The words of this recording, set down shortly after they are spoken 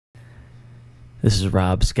This is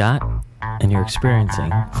Rob Scott, and you're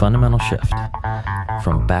experiencing Fundamental Shift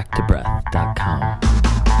from BackToBreath.com.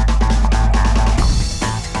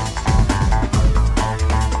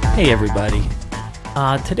 Hey everybody.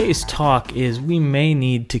 Today's talk is we may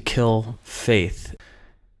need to kill faith.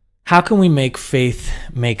 How can we make faith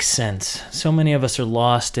make sense? So many of us are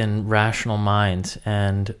lost in rational minds,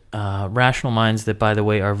 and rational minds that, by the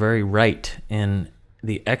way, are very right in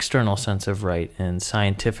the external sense of right in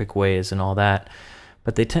scientific ways and all that,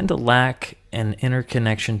 but they tend to lack an inner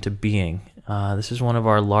connection to being. This is one of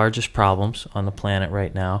our largest problems on the planet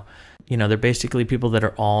right now. You know, they're basically people that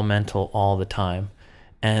are all mental all the time.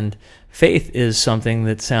 And faith is something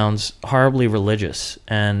that sounds horribly religious,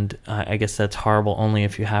 and I guess that's horrible only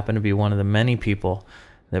if you happen to be one of the many people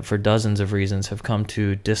that for dozens of reasons have come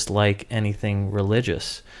to dislike anything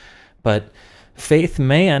religious. But faith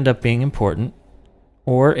may end up being important,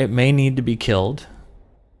 or it may need to be killed,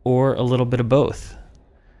 or a little bit of both.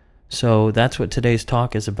 So that's what today's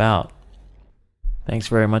talk is about. Thanks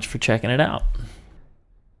very much for checking it out.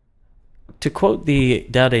 To quote the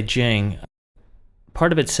Tao Te Ching,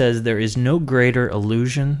 part of it says, "There is no greater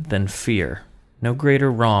illusion than fear, no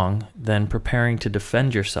greater wrong than preparing to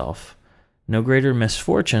defend yourself, no greater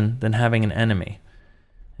misfortune than having an enemy."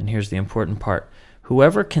 And here's the important part.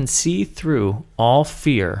 Whoever can see through all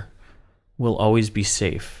fear will always be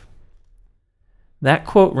safe. That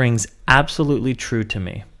quote rings absolutely true to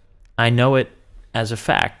me. I know it as a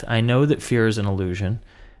fact. I know that fear is an illusion,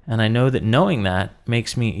 and I know that knowing that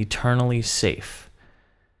makes me eternally safe.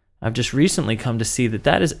 I've just recently come to see that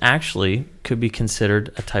that is actually could be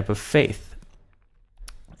considered a type of faith.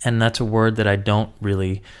 And that's a word that I don't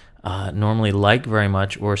really normally like very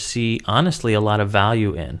much or see, honestly, a lot of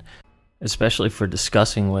value in, especially for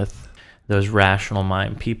discussing with those rational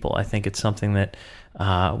mind people. I think it's something that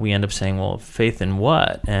we end up saying, well, faith in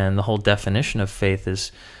what? And the whole definition of faith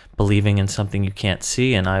is believing in something you can't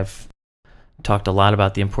see. And I've talked a lot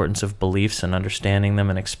about the importance of beliefs and understanding them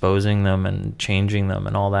and exposing them and changing them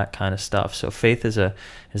and all that kind of stuff. So faith is a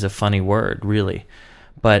funny word, really.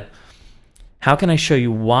 But how can I show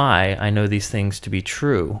you why I know these things to be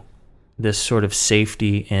true? This sort of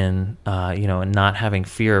safety in, and not having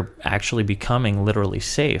fear, actually becoming literally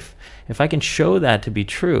safe. If I can show that to be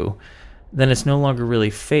true, then it's no longer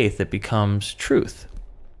really faith, it becomes truth.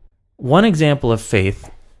 One example of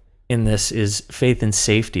faith in this is faith in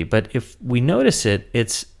safety, but if we notice it,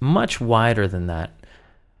 it's much wider than that.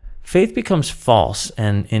 Faith becomes false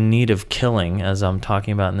and in need of killing, as I'm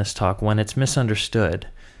talking about in this talk, when it's misunderstood.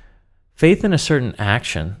 Faith in a certain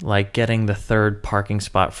action, like getting the third parking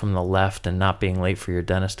spot from the left and not being late for your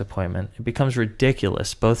dentist appointment, it becomes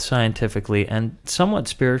ridiculous, both scientifically and somewhat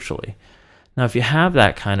spiritually. Now, if you have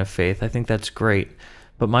that kind of faith, I think that's great.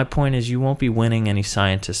 But my point is you won't be winning any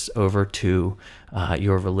scientists over to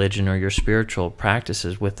your religion or your spiritual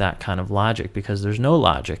practices with that kind of logic, because there's no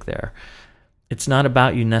logic there. It's not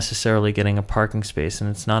about you necessarily getting a parking space,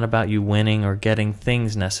 and it's not about you winning or getting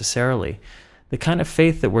things necessarily. The kind of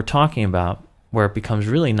faith that we're talking about, where it becomes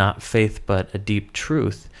really not faith but a deep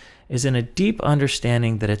truth, is in a deep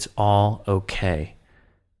understanding that it's all okay.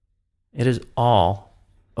 It is all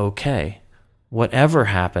okay. Whatever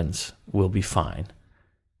happens will be fine.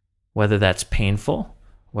 Whether that's painful,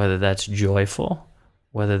 whether that's joyful,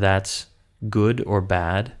 whether that's good or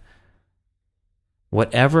bad,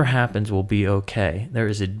 whatever happens will be okay. There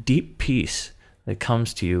is a deep peace that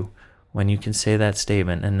comes to you when you can say that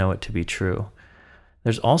statement and know it to be true.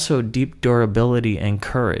 There's also deep durability and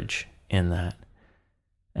courage in that.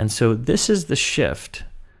 And so this is the shift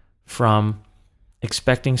from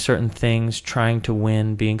expecting certain things, trying to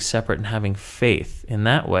win, being separate, and having faith in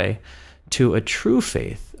that way, to a true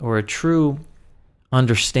faith or a true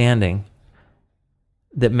understanding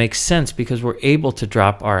that makes sense because we're able to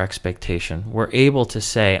drop our expectation. We're able to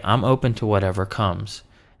say, I'm open to whatever comes.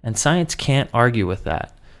 And science can't argue with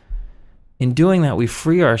that. In doing that, we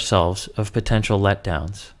free ourselves of potential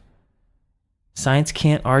letdowns. Science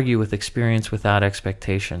can't argue with experience without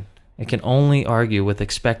expectation. It can only argue with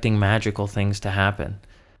expecting magical things to happen.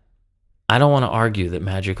 I don't want to argue that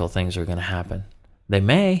magical things are going to happen. They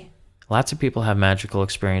may. Lots of people have magical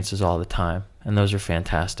experiences all the time, and those are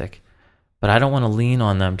fantastic. But I don't want to lean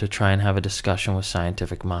on them to try and have a discussion with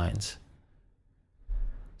scientific minds.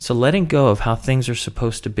 So letting go of how things are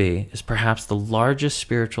supposed to be is perhaps the largest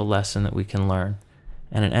spiritual lesson that we can learn.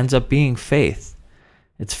 And it ends up being faith.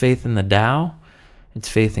 It's faith in the Tao, it's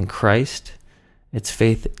faith in Christ, it's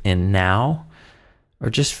faith in now, or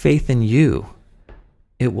just faith in you.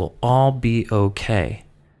 It will all be okay.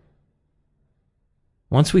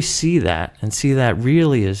 Once we see that and see that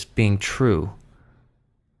really as being true,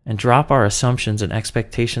 and drop our assumptions and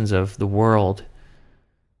expectations of the world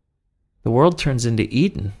turns into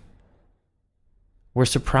Eden. We're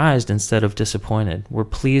surprised instead of disappointed. We're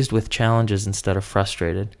pleased with challenges instead of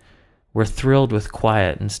frustrated. We're thrilled with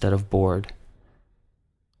quiet instead of bored.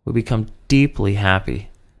 We become deeply happy,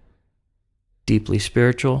 deeply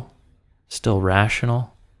spiritual, still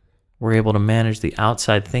rational. We're able to manage the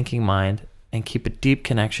outside thinking mind and keep a deep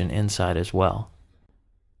connection inside as well.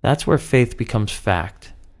 That's where faith becomes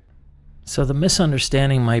fact. So the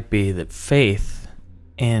misunderstanding might be that faith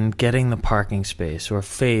in getting the parking space or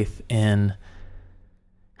faith in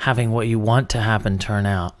having what you want to happen turn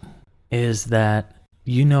out is that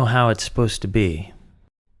you know how it's supposed to be.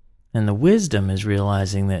 And the wisdom is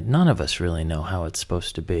realizing that none of us really know how it's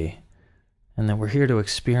supposed to be, and that we're here to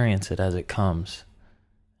experience it as it comes,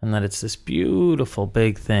 and that it's this beautiful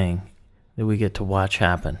big thing that we get to watch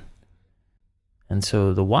happen. And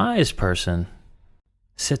so the wise person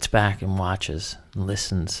sits back and watches and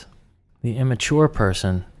listens. The immature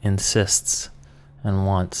person insists and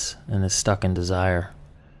wants and is stuck in desire.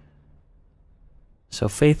 So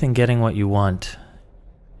faith in getting what you want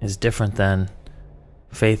is different than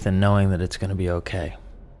faith in knowing that it's going to be okay.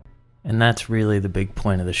 And that's really the big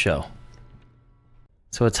point of the show.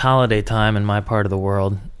 So it's holiday time in my part of the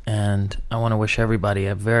world, and I want to wish everybody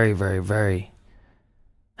a very, very, very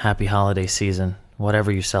happy holiday season,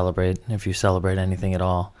 whatever you celebrate, if you celebrate anything at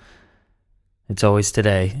all. It's always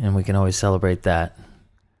today, and we can always celebrate that.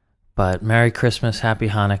 But Merry Christmas, Happy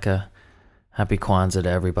Hanukkah, Happy Kwanzaa to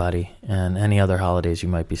everybody, and any other holidays you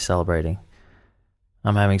might be celebrating.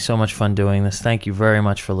 I'm having so much fun doing this. Thank you very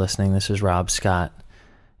much for listening. This is Rob Scott.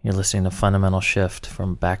 You're listening to Fundamental Shift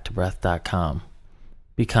from backtobreath.com.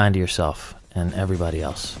 Be kind to yourself and everybody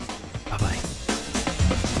else. Bye-bye.